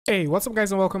Hey, what's up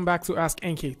guys and welcome back to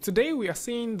askNK. Today we are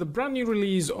seeing the brand new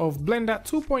release of Blender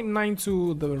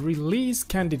 2.92, the release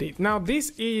candidate. Now this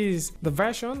is the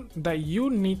version that you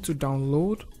need to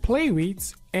download, play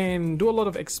with, and do a lot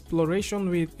of exploration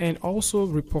with, and also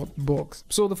report bugs.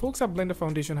 So the folks at Blender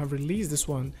Foundation have released this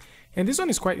one, and this one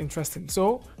is quite interesting.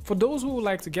 So for those who would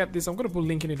like to get this, I'm going to put a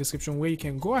link in the description where you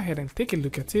can go ahead and take a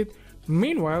look at it.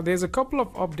 Meanwhile, there's a couple of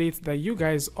updates that you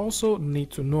guys also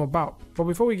need to know about. But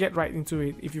before we get right into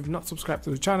it, if you've not subscribed to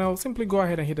the channel, simply go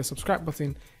ahead and hit the subscribe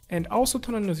button and also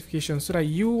turn on notifications so that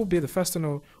you will be the first to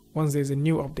know once there's a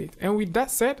new update. And with that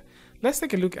said, let's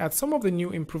take a look at some of the new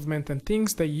improvements and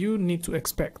things that you need to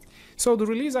expect. So the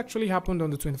release actually happened on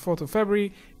the 24th of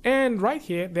February, and right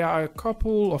here there are a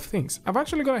couple of things. I've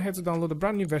actually gone ahead to download the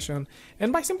brand new version,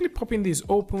 and by simply popping this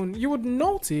open, you would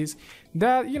notice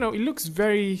that, it looks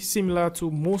very similar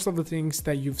to most of the things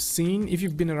that you've seen if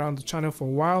you've been around the channel for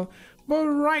a while. But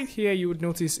right here you would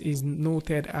notice is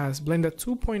noted as Blender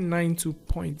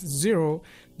 2.92.0,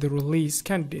 the release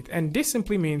candidate, and this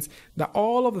simply means that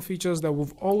all of the features that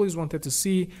we've always wanted to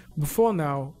see before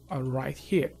now are right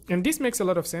here. And this makes a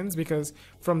lot of sense because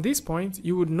from this point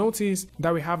you would notice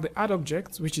that we have the add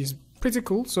object, which is pretty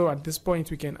cool. So at this point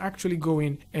we can actually go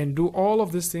in and do all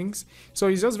of these things. So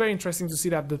it's just very interesting to see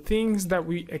that the things that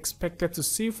we expected to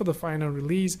see for the final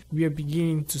release, we are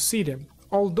beginning to see them.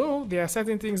 Although there are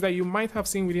certain things that you might have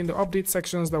seen within the update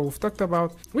sections that we've talked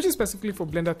about, which is specifically for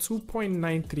Blender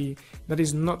 2.93, that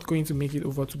is not going to make it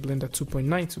over to Blender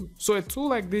 2.92. So a tool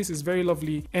like this is very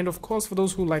lovely, and of course for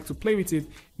those who like to play with it,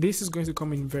 this is going to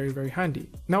come in very, very handy.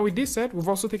 Now with this said, we've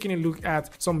also taken a look at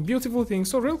some beautiful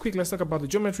things. So real quick, let's talk about the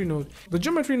geometry node. The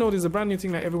geometry node is a brand new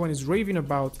thing that everyone is raving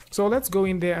about. So let's go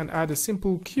in there and add a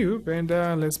simple cube, and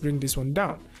let's bring this one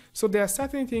down. So there are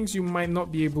certain things you might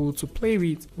not be able to play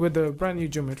with the brand new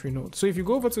geometry node. So if you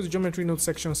go over to the geometry node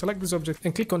section, select this object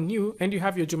and click on new, and you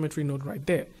have your geometry node right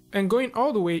there. And going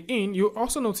all the way in, you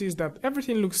also notice that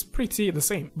everything looks pretty the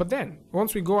same. But then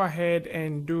once we go ahead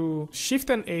and do Shift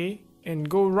and A and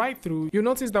go right through, you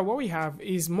notice that what we have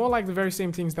is more like the very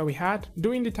same things that we had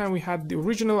during the time we had the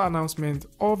original announcement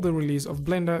of the release of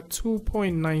Blender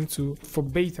 2.92 for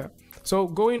beta. So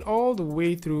going all the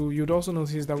way through, you'd also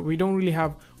notice that we don't really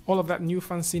have all of that new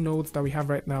fancy nodes that we have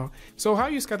right now. So how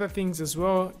you scatter things as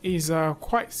well is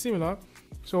quite similar.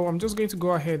 So I'm just going to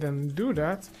go ahead and do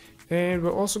that, and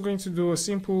we're also going to do a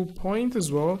simple point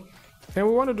as well, and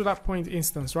we want to do that point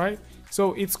instance, right?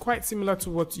 So it's quite similar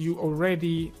to what you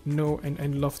already know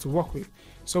and love to work with.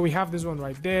 So we have this one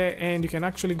right there, and you can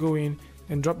actually go in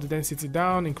and drop the density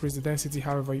down, increase the density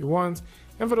however you want.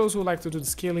 And for those who like to do the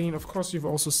scaling, of course you've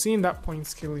also seen that point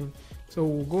scaling. So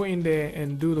we'll go in there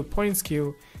and do the point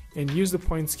scale and use the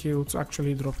point scale to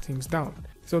actually drop things down.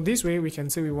 So this way we can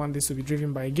say we want this to be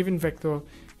driven by a given vector,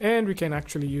 and we can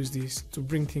actually use this to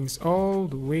bring things all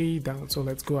the way down. So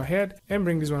let's go ahead and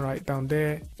bring this one right down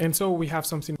there, and so we have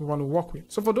something we want to work with.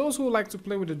 So for those who like to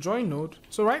play with the join node,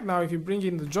 so right now if you bring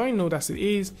in the join node as it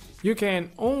is, you can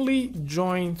only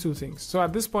join two things. So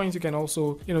at this point you can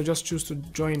also just choose to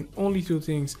join only two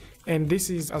things, and this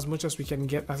is as much as we can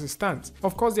get as it stands.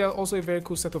 Of course, there are also a very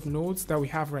cool set of nodes that we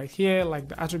have right here, like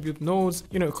the attribute nodes,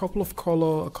 a couple of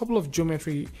color, a couple of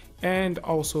geometry, and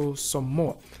also some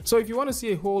more. So if you want to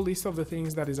see a whole list of the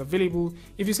things that is available,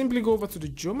 if you simply go over to the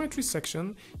geometry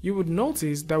section, you would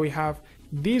notice that we have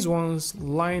these ones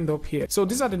lined up here. So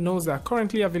these are the nodes that are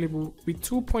currently available with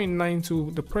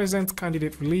 2.92, the present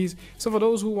candidate release. So for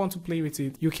those who want to play with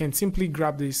it, you can simply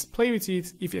grab this, play with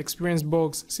it. If you experience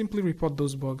bugs, simply report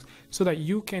those bugs so that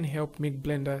you can help make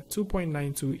Blender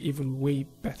 2.92 even way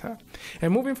better.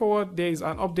 And moving forward, there is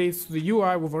an update to the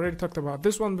UI. We've already talked about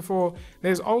this one before.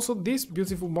 There's also this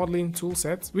beautiful modeling tool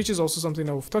set, which is also something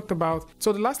that we've talked about.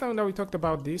 So the last time that we talked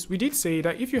about this, we did say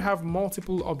that if you have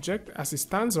multiple objects as it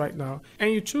stands right now,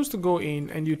 and you choose to go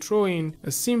in and you throw in a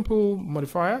simple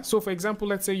modifier. So for example,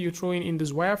 let's say you throw in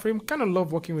this wireframe. Kind of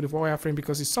love working with the wireframe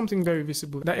because it's something very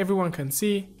visible that everyone can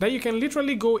see, that you can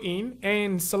literally go in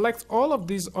and select all of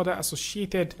these other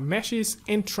associated meshes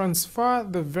and transfer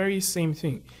the very same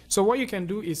thing. So what you can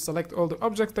do is select all the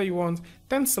objects that you want,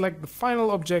 then select the final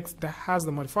object that has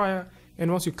the modifier,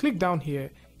 and once you click down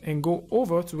here and go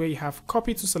over to where you have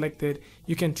copy to selected,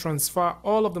 you can transfer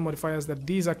all of the modifiers that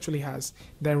these actually has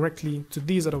directly to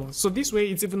these other ones. So this way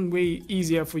it's even way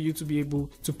easier for you to be able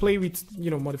to play with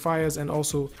modifiers and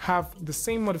also have the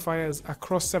same modifiers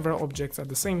across several objects at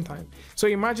the same time. So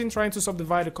imagine trying to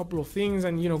subdivide a couple of things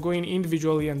and going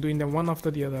individually and doing them one after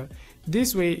the other.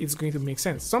 This way it's going to make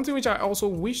sense. Something which I also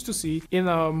wish to see in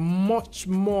a much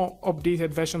more updated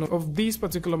version of this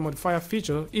particular modifier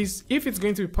feature is if it's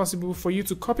going to be possible for you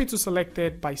to copy to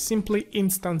selected by simply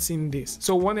instancing this.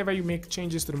 So whenever you make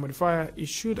changes to the modifier, it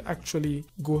should actually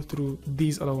go through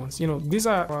these other ones. You know, these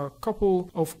are a couple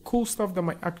of cool stuff that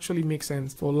might actually make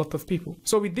sense for a lot of people.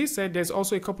 So with this said, there's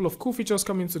also a couple of cool features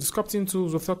coming to the sculpting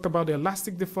tools. We've talked about the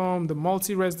elastic deform, the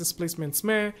multi-res displacement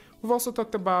smear. We've also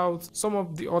talked about some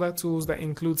of the other tools that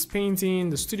includes painting,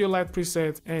 the studio light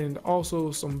preset, and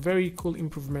also some very cool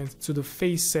improvements to the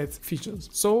face set features.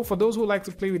 So for those who like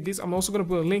to play with this, I'm also going to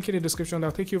put a link in the description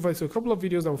that'll take you over to a couple of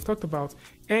videos that we've talked about,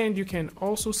 and you can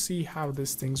also see how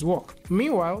these things work.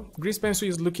 Meanwhile, Grease Pencil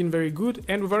is looking very good,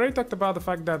 and we've already talked about the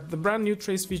fact that the brand new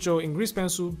trace feature in Grease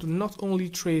Pencil do not only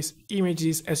trace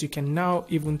images, as you can now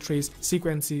even trace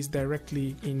sequences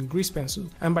directly in Grease Pencil.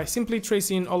 And by simply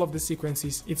tracing all of the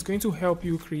sequences, it's going to help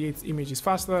you create images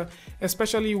faster,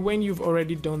 especially when you've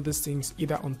already done these things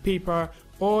either on paper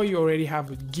or you already have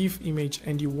a GIF image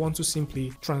and you want to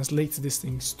simply translate these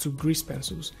things to Grease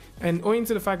Pencils. And owing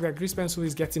to the fact that Grease Pencil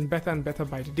is getting better and better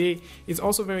by the day, it's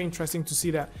also very interesting to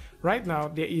see that right now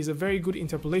there is a very good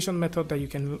interpolation method that you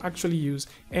can actually use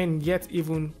and get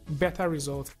even better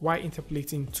results while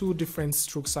interpolating two different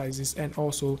stroke sizes and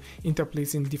also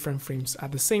interpolating different frames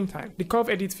at the same time. The curve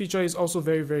edit feature is also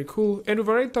very, very cool, and we've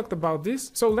already talked about this.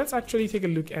 So let's actually take a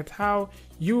look at how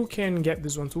you can get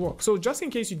this one to work. So just in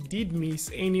case you did miss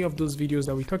any of those videos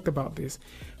that we talked about this,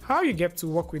 how you get to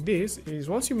work with this is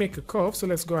once you make a curve. So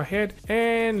let's go ahead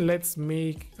and let's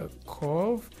make a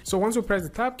curve. So once you press the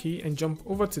tab key and jump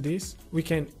over to this, we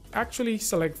can actually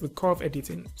select the curve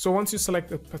editing. So once you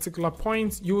select a particular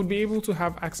point, you will be able to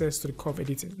have access to the curve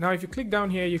editing. Now if you click down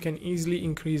here, you can easily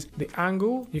increase the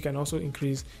angle, you can also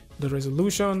increase the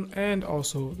resolution and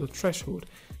also the threshold.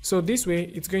 So this way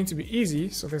it's going to be easy.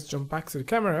 So let's jump back to the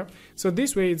camera. So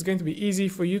this way it's going to be easy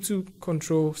for you to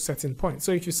control certain points.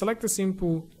 So if you select a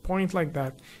simple point like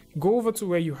that, go over to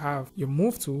where you have your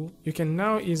move tool, you can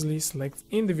now easily select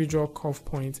individual curve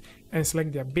points and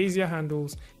select their bezier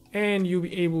handles, and you'll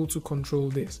be able to control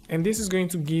this. And this is going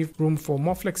to give room for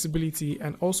more flexibility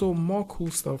and also more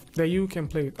cool stuff that you can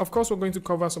play with. Of course, we're going to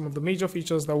cover some of the major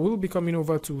features that will be coming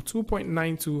over to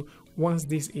 2.92 once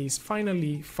this is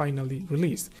finally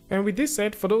released. And with this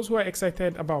said, for those who are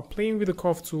excited about playing with the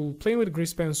curve tool, playing with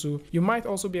Grease Pencil, you might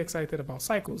also be excited about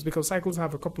Cycles, because Cycles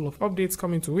have a couple of updates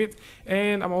coming to it,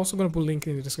 and I'm also going to put a link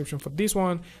in the description for this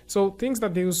one. So things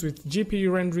that deals with GPU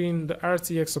rendering, the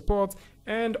RTX support,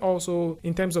 and also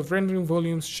in terms of rendering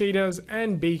volumes, shaders,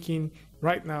 and baking.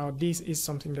 Right now, this is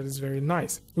something that is very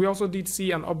nice. We also did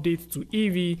see an update to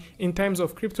EV in terms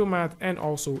of crypto math and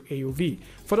also AOV.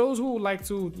 For those who would like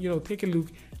to, take a look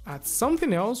at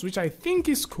something else, which I think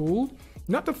is cool,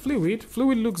 not the fluid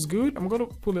looks good. I'm going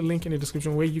to put a link in the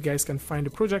description where you guys can find the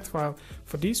project file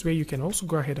for this, where you can also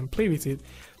go ahead and play with it.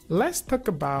 Let's talk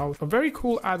about a very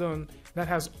cool add-on that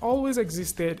has always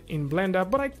existed in Blender,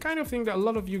 but I kind of think that a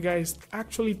lot of you guys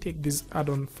actually take this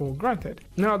add-on for granted.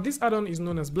 Now, this add-on is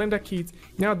known as Blender Kit.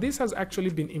 Now, this has actually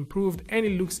been improved and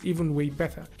it looks even way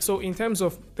better. So in terms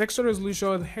of texture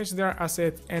resolution, HDR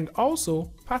asset, and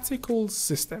also particle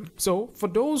system. So for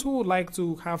those who would like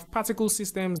to have particle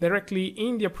systems directly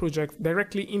in their project,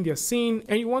 directly in their scene,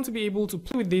 and you want to be able to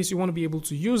play with this, you want to be able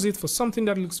to use it for something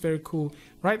that looks very cool,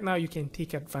 right now you can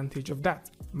take advantage of that.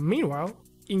 Meanwhile,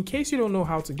 in case you don't know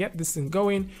how to get this thing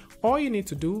going, all you need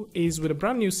to do is, with a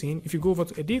brand new scene, if you go over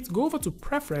to edit, go over to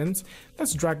preference,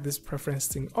 let's drag this preference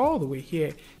thing all the way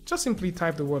here. Just simply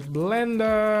type the word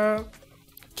Blender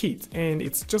Kit and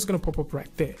it's just going to pop up right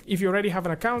there. If you already have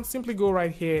an account, simply go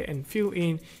right here and fill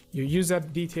in your user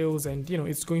details, and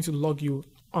it's going to log you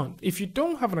on. If you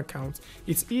don't have an account,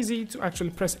 it's easy to actually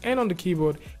press N on the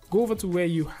keyboard, go over to where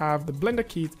you have the Blender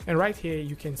Kit, and right here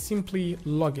you can simply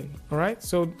log in. All right,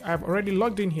 so I've already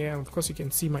logged in here, and of course you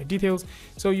can see my details,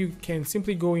 so you can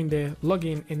simply go in there, log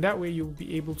in, and that way you'll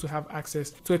be able to have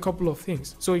access to a couple of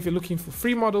things. So if you're looking for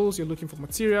free models, you're looking for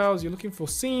materials, you're looking for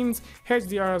scenes,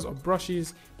 HDRs, or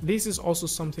brushes, this is also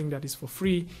something that is for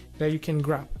free that you can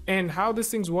grab. And how these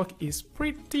things work is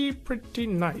pretty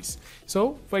nice.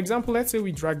 So for example, let's say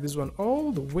we drag this one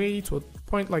all the way to a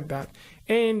point like that,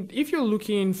 and if you're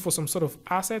looking for some sort of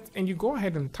asset and you go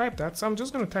ahead and type that, so I'm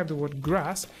just going to type the word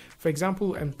grass, for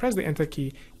example, and press the enter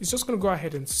key, it's just going to go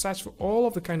ahead and search for all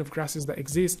of the kind of grasses that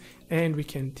exist, and we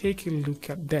can take a look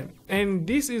at them. And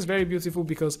this is very beautiful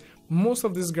because most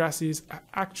of these grasses are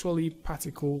actually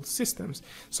particle systems.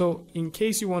 So in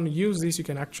case you want to use this, you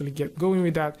can actually get going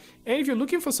with that. And if you're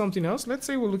looking for something else, let's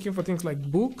say we're looking for things like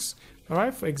books. All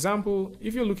right, for example,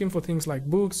 if you're looking for things like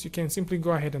books, you can simply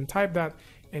go ahead and type that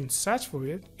and search for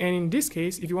it. And in this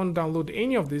case, if you want to download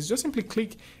any of this, just simply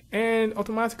click and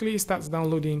automatically it starts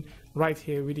downloading right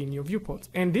here within your viewport.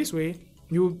 And this way,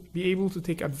 you'll be able to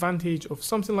take advantage of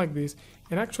something like this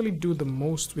and actually do the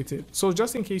most with it. So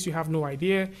just in case you have no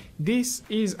idea, this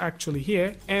is actually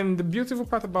here, and the beautiful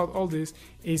part about all this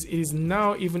is it is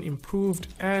now even improved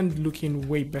and looking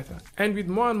way better. And with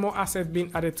more and more assets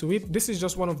being added to it, this is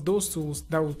just one of those tools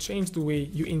that will change the way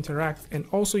you interact and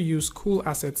also use cool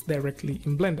assets directly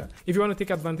in Blender. If you want to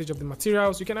take advantage of the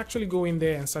materials, you can actually go in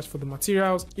there and search for the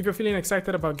materials. If you're feeling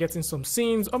excited about getting some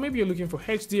scenes, or maybe you're looking for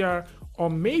HDR, or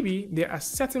maybe there are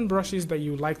certain brushes that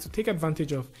you like to take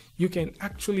advantage of, you can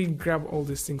actually grab all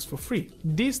these things for free.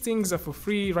 These things are for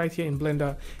free right here in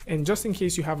Blender, and just in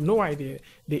case you have no idea,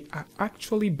 they are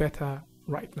actually better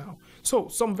right now. So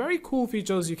some very cool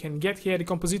features you can get here. The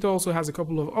compositor also has a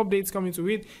couple of updates coming to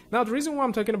it. Now the reason why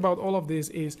I'm talking about all of this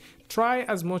is try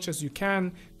as much as you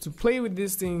can to play with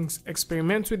these things,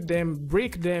 experiment with them,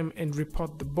 break them, and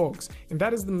report the bugs. And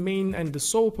that is the main and the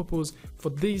sole purpose for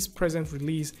this present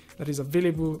release that is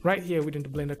available right here within the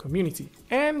Blender community.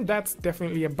 And that's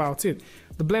definitely about it.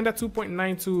 The Blender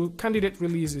 2.92 candidate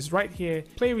release is right here.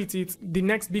 Play with it. The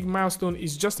next big milestone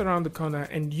is just around the corner,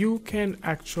 and you can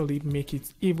actually make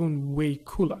it even way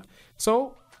cooler.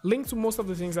 So link to most of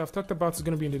the things I've talked about is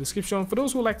going to be in the description. For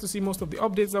those who like to see most of the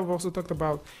updates that I've also talked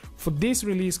about for this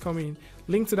release coming,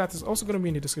 link to that is also going to be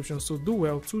in the description, so do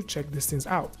well to check these things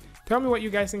out. Tell me what you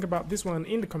guys think about this one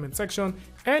in the comment section,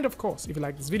 and of course, if you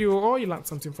like this video or you learned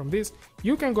something from this,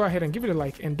 you can go ahead and give it a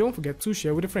like, and don't forget to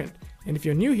share with a friend. And if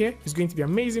you're new here, it's going to be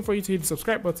amazing for you to hit the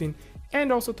subscribe button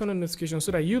and also turn on notifications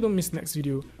so that you don't miss the next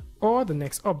video or the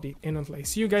next update. And until I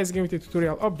see you guys again with a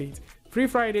tutorial update, Free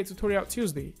Friday, Tutorial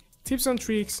Tuesday, tips and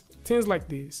tricks, things like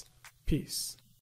this. Peace.